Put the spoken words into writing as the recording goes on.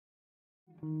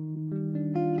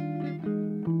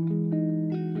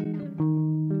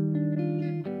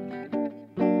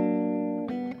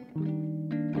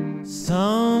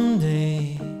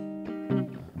Someday,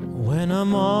 when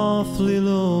I'm awfully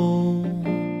low,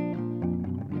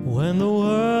 when the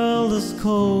world is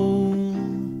cold,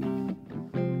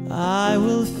 I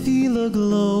will feel a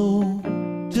glow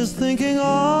just thinking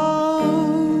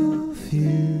of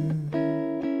you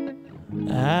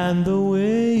and the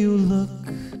way you look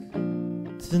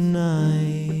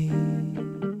tonight.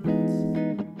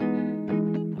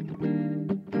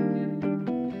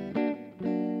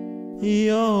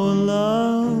 You're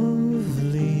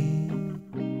lovely,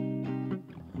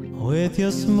 with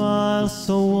your smile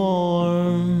so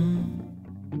warm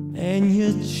and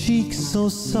your cheeks so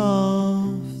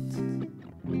soft.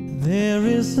 There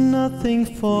is nothing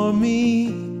for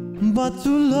me but to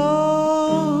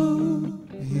love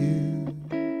you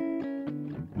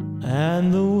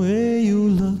and the way you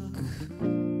look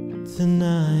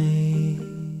tonight.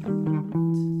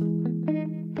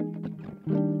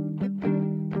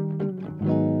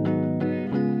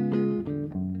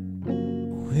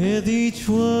 With each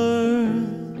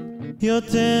word, your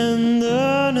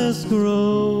tenderness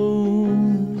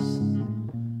grows,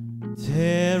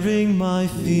 tearing my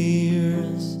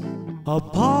fears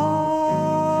apart.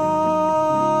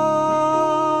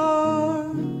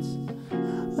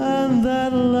 And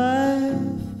that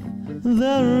laugh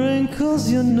that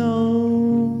wrinkles your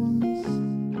nose,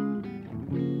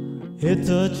 it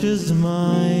touches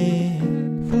my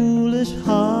foolish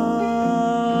heart.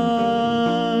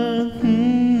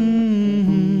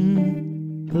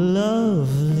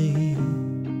 Lovely,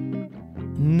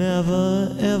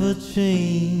 never ever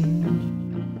change.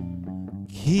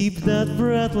 Keep that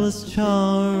breathless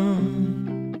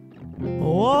charm.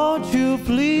 Won't you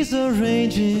please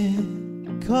arrange it?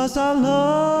 'Cause I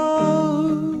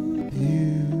love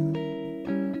you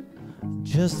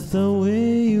just the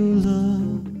way you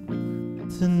look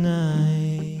tonight.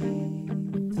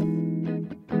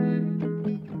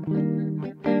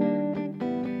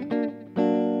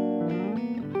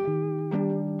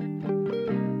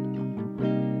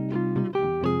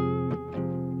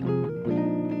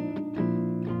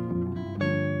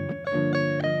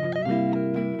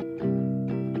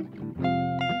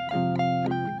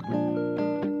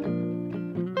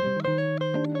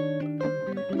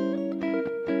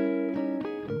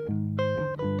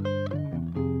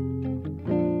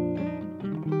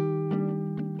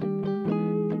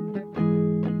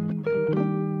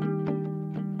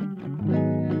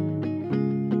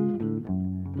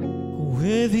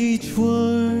 With each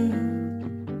word,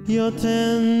 your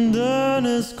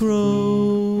tenderness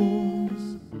grows,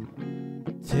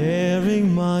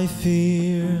 tearing my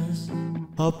fears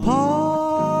apart.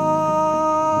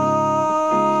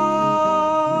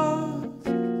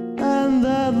 And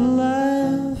that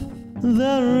laugh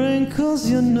that wrinkles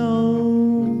your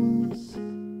nose,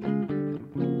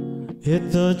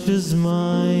 it touches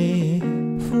my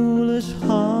foolish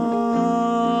heart.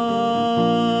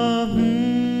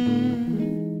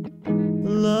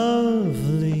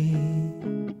 Lovely,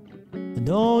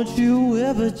 don't you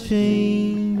ever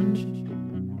change.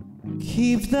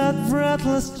 Keep that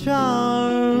breathless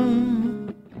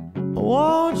charm.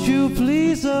 Won't you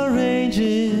please arrange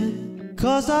it?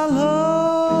 'Cause I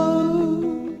love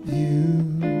you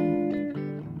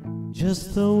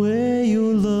just the way you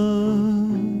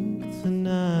look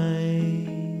tonight.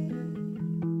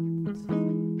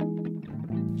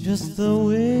 Just the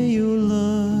way you look.